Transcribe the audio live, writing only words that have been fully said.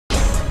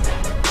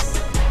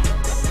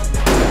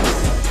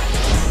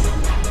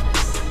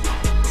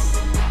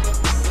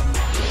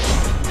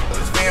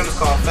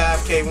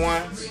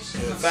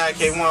5K1. And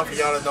 5K1, for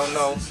y'all that don't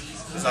know,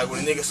 it's like when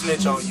a nigga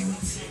snitch on you,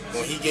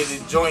 when he get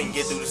his joint and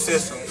get through the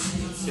system,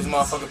 his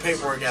motherfucking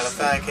paperwork got a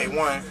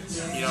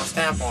 5K1, you know,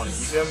 stamp on it, you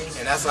feel me?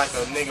 And that's like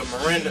a nigga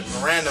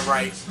Miranda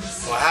right,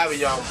 or however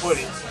y'all put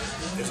it.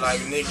 It's like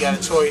a nigga got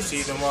a choice to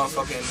either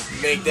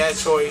motherfucking make that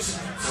choice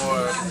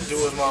or do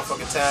his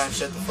motherfucking time,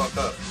 shut the fuck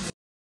up.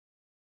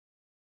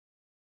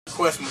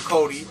 Quest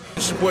McCody.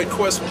 It's your boy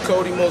Quest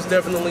McCody, most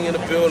definitely in the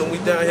building. We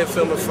down here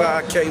filming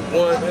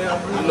 5K1.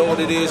 You know what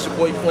it is, your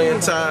boy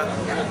playing Ty.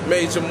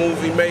 Major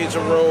movie,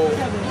 major role.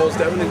 Most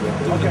definitely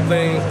do the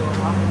thing.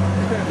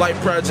 Light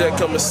project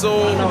coming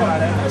soon.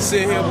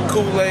 Sitting here with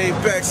Kulayd,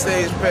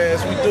 backstage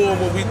pass. We doing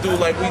what we do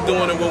like we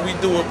doing it when we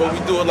do it, but we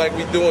do it like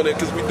we doing it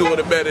because we doing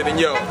it better than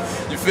y'all.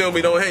 You feel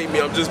me? Don't hate me,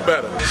 I'm just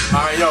better.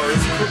 Alright, yo,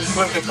 it's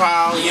Clifton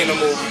Powell, he in the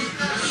movie.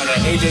 I got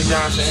AJ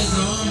Johnson.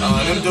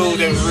 Them dudes,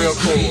 they was real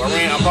cool.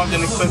 I bumped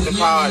into Clifton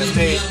Powell at a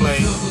stage play.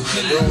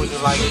 The dude was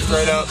just like,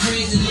 straight up,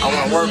 I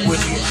want to work with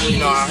you.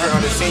 You know, I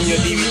heard I've seen your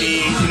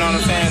DVDs, you know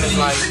what I'm saying?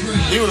 It's like,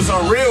 he was so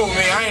real with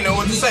me, I didn't know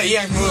what to say. He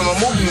asked me what my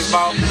movie was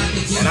about,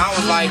 and I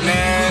was like,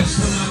 man, it's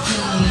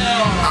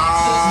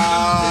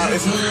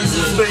some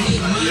street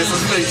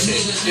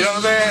shit. You know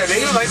what I'm saying? And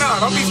he was like,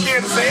 nah, don't be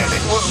scared to say it.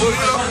 Well, you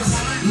know,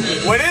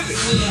 what is it?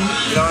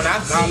 You know, and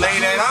I laid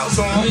that out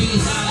to him.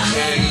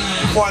 And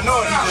before I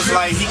know it, just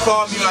like, he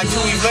called me like 2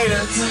 weeks later.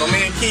 My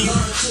man Keith,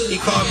 he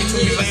called me 2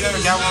 weeks later.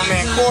 Got my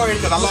man Corey,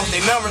 because I lost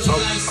their number. So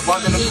I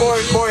bumped into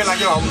Corey. Corey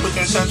like, yo, I'm put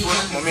you in touch with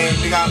him. My man,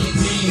 big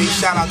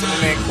shout out to my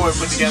man Corey,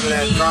 put together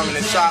that drum in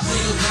his shop.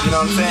 You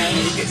know what I'm saying?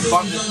 He get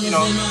bumped, you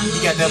know, he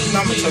got that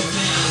number to me.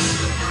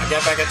 I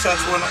got back in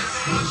touch with him.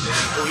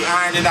 We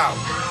ironed it out.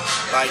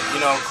 Like, you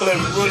know, Cliff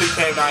really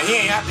came down.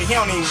 He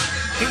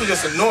was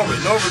just a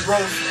Norbert. Norbert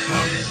grossed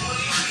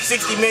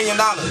 $60 million in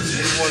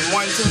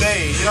 1-2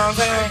 days. You know what I'm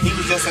saying? He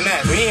was just in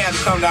that. So he had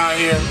to come down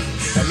here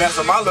and mess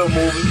up my little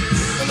movie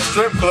in the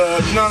strip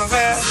club. You know what I'm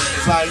saying?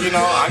 It's like, you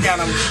know, I got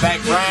him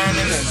back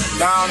grinding and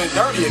down and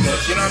dirty in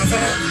this. You know what I'm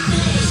saying?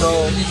 So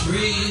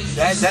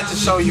that to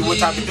show you what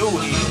type of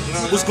dude he is. You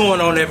know What's going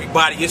on,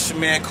 everybody? It's your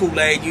man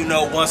Kulayd. You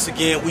know, once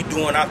again, we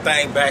doing our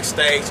thing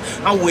backstage.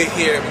 I'm with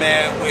here,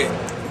 man, with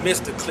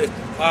Mr.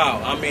 Clifton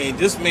Powell. I mean,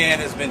 this man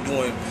has been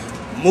doing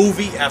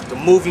movie after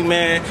movie,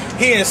 man.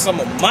 He in some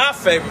of my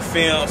favorite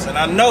films, and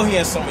I know he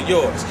in some of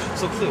yours.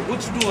 So, Cliff,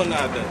 what you doing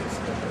nowadays?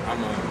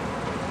 I'm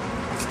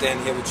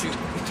standing here with you.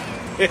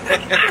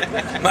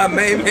 My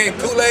main man,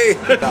 Kulayd.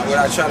 What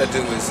I try to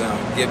do is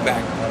get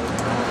back.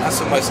 Not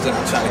so much that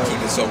I try to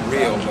keep it so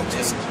real, but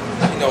just,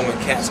 you know, when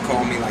cats call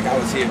me, like I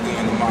was here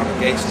doing the Marv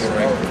Jackson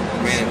Jr,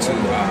 ran into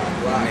my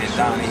man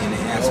Donnie, and they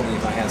asked me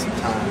if I had some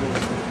time.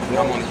 And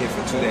I'm only here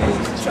for 2 days,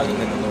 trying to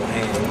lend a little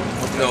hand.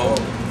 You know,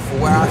 for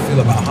where I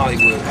feel about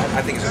Hollywood,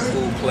 I think it's a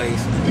cool place,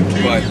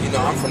 but, you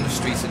know, I'm from the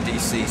streets of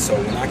D.C., so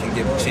when I can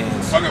give a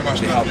chance to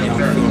help young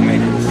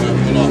filmmakers,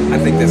 I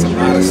think there's a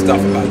lot of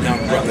stuff about young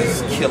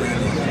brothers killing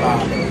and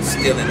robbing,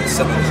 stealing and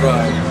selling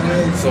drugs.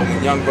 So when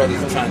young brothers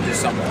are trying to do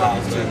something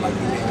positive, like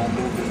do their own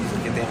movies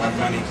and get their own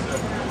money,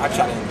 I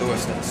try to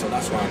endorse that, so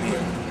that's why I'm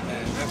here.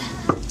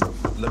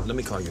 Let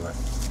me call you, right?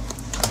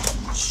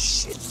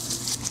 Shit.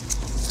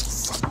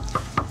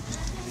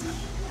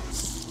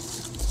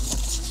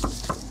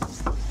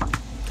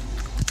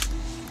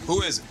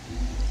 Who is it?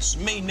 It's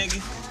me,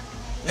 nigga.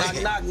 Knock,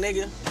 knock,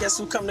 nigga. Guess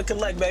who come to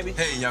collect, baby?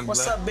 Hey, young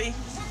What's blood. up, B?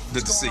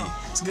 Good to see you.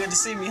 It's good to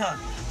see me, huh?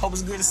 Hope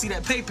it's good to see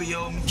that paper,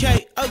 yo.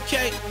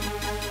 Okay.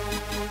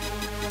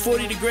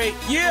 40 the Great,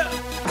 yeah.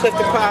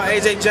 Clifton Powell,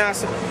 AJ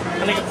Johnson.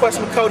 My nigga Quest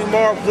McCody,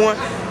 Marv Won. You know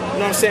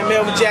what I'm saying?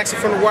 Melvin Jackson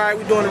from The Wire.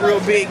 We doing it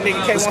real big,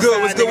 nigga. What's good?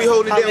 What's good? We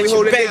holding it down. We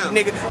holding it down.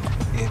 Nigga.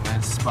 Yeah, man.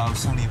 This is about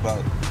Sunny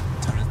about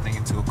turning this thing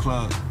into a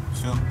club. You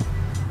feel me?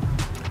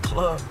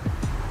 Club.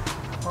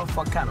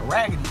 Motherfucker kind of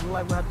raggedy. You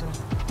like we have to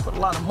put a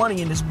lot of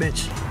money in this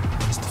bitch.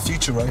 It's the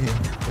future right here.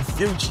 The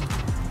future.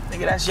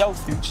 Nigga, that's your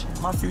future.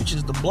 My future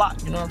is the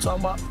block. You know what I'm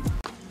talking about?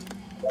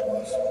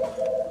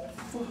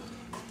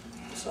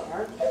 What's up,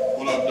 Herk?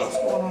 What up, though? What's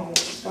going on?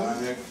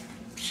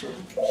 Chill.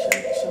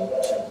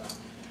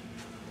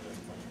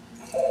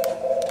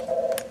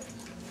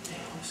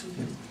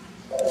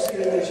 Let's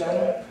get it,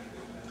 y'all.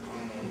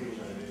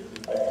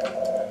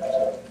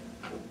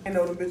 I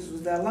know the bitches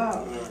was that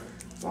loud.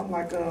 So I'm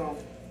like,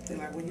 they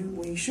like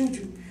when you shoot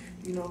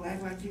you know,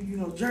 act like you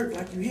know, jerk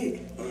like you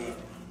hit.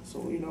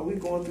 So, you know, we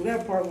going through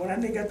that part when that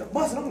nigga got the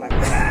bus, and I'm like,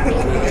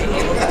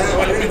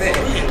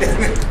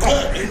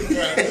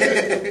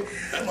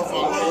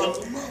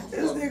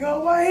 this nigga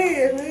on my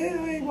head, man.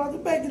 I ain't about to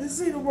back in the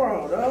seat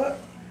tomorrow, dog.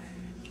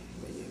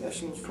 But yeah, that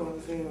shit was fun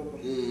as hell.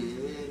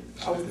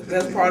 I was the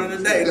best part of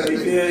the day, though, you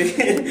feel me?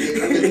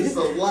 It's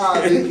so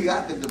loud, man. You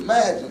got to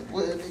imagine.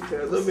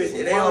 Little bit,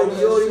 you don't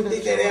even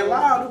think they that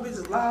loud. Them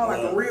bitches loud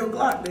like a real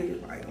Glock,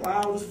 nigga. Like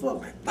loud as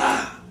fuck, like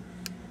bah.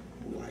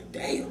 We like,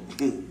 damn.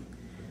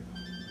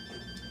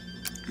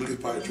 Look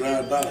at probably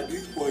drive by like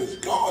these boys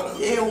gone.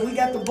 Yeah, when we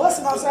got the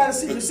busting outside of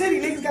the city,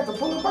 niggas got the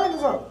pulling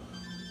burners up.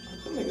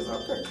 Them niggas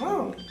out there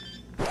clowning.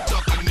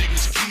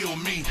 kill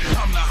me.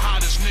 I'm the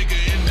hottest nigga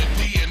in the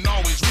D and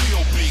always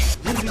will be.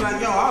 You be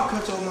like, yo, I'll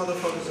cut your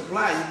motherfucking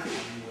supply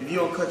if you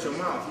don't cut your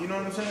mouth. You know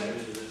what I'm saying?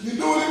 You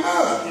doing it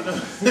now. You know?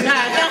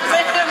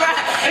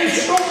 Ain't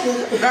smoking.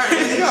 You know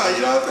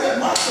what I'm saying?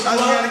 That's what you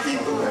gotta keep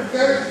doing.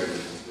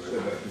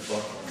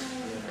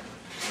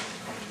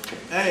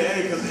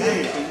 Hey,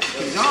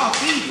 cause y'all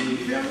feed you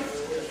feel me?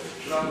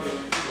 I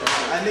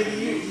nigga,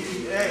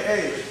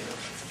 hey.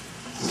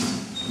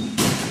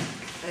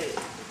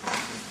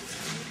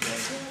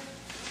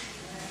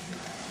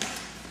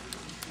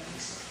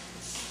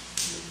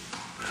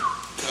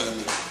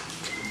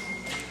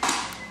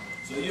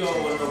 So you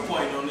don't want no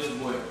point on this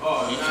boy.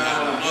 Oh,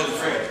 nah,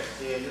 just right.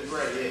 Yeah, just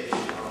right, yeah.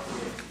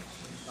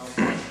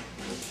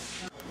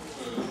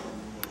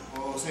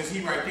 Oh, since he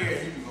right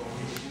there, he can go. You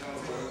know what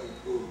I'm saying?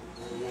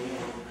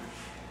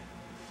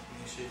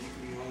 Shit, you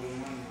can be holding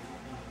money.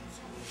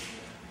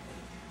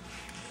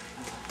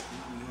 You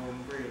can be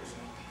holding bread, so.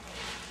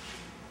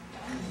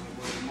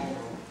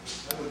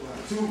 That look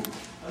like two.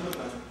 That look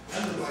like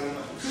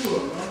two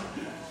of them, huh?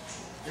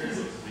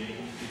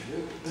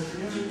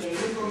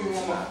 Let's go get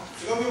one more.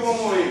 Let's go get one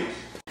more each.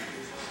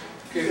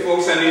 Okay,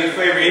 folks, I need a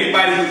favor.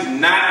 Anybody who's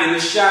not in the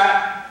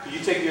shot, could you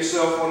take your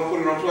cell phone and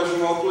put it on flush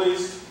mode,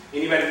 please?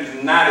 Anybody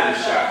who's not in the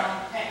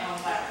shot.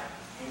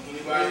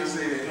 Anybody who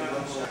say that?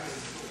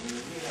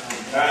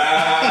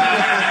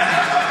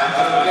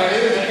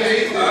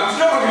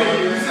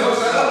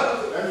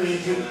 That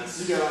means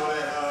you got all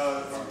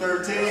that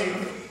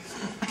 13.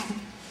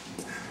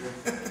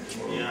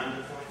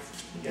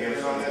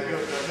 Yeah, all that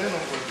built up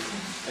venom.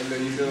 And then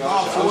you feel I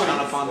was trying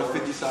to find the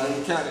 50 side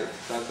and count it.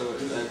 So I thought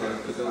they're going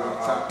to put that on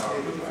top.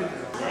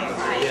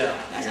 Yeah.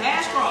 That's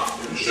Ashcroft.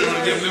 You want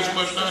to get this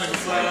much done, you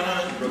can fly on.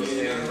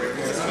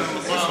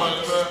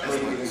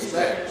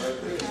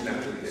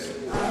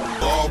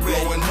 All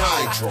blowing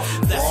hydro,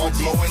 all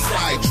blowing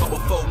hydro.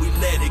 Before we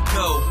let it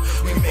go,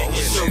 we make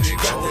sure you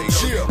got the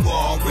know.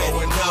 All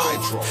blowing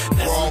hydro,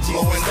 all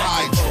blowing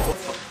hydro.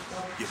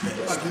 It's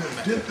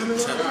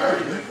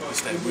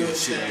that real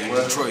shit,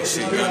 that Detroit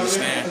shit, you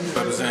understand?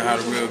 Represent how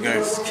the real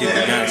gangsters keep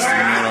the gangster,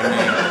 you know what I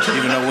mean?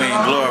 Even though we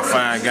ain't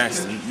glorifying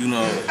gangster, you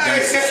know,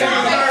 gangster shit,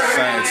 but at the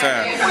same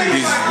time,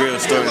 these are real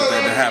stories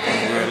that happen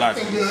in real life.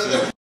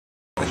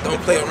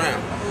 Don't play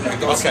around.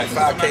 Okay.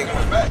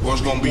 5K. Well,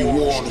 it's gonna be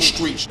war on the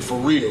streets, for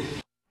real.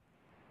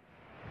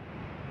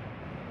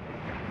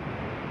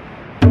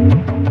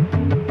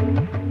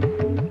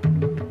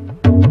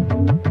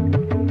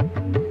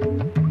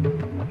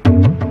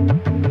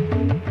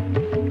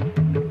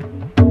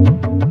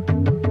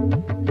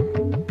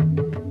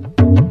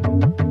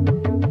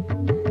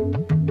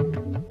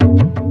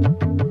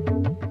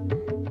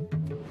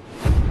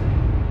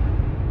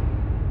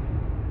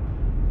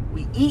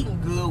 We eating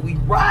good, we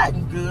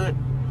riding good,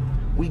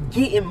 we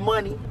getting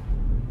money,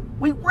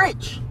 we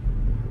rich.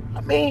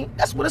 I mean,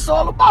 that's what it's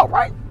all about,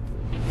 right?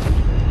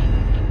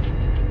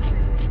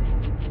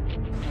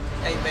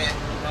 Hey man, you know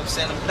what I'm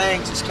saying? Them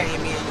things just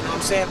came in, you know what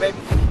I'm saying, baby?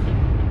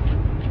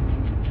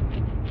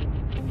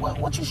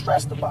 What you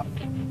stressed about?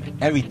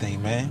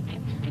 Everything, man.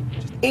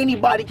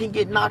 Anybody can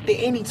get knocked at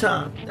any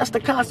time. That's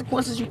the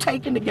consequences you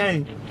take in the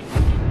game.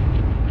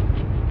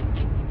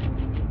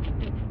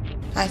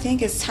 I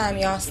think it's time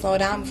y'all slow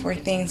down before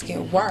things get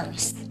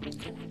worse.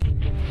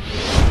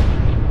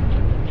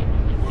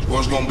 Well,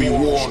 it's gonna be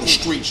war on the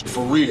streets,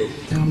 for real.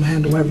 I'm gonna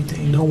handle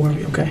everything, don't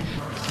worry, okay?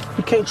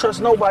 You can't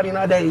trust nobody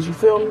nowadays, you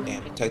feel me?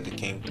 Damn, detective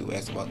came through,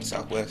 asked about the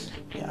Southwest.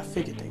 Yeah, I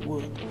figured they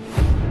would.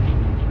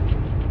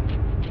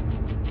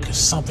 Cause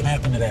something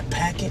happened to that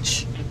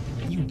package.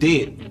 You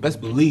did.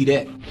 Best believe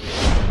that.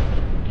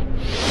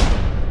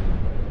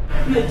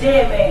 You're a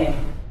dead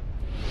man.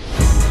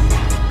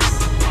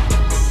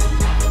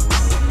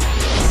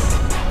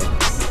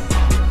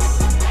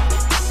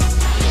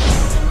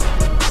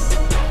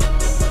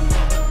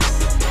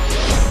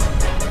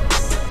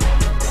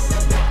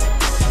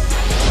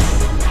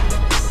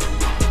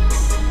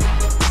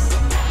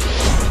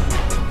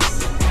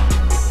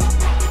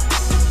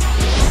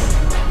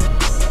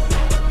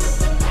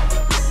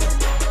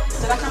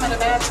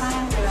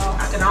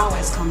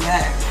 Come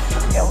back.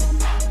 Yo.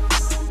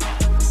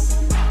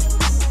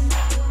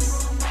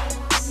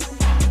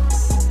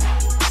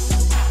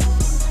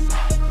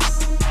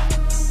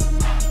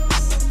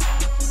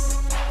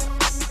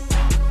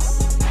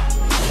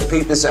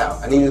 Peep this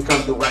out. I need you to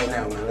come through right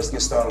now, man. Let's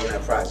get started on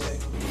that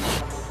project.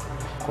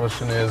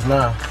 Question is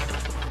now,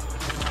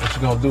 what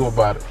you gonna do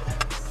about it?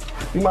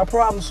 You my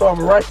problem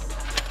solver, right?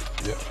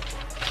 Yeah.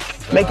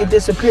 Make it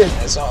disappear.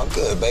 It's all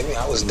good, baby.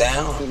 I was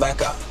down, I'm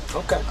back up.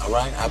 Okay. All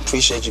right? I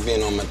appreciate you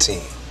being on my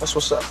team. That's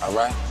what's up. All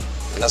right?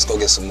 Let's go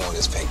get some more of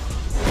this paper.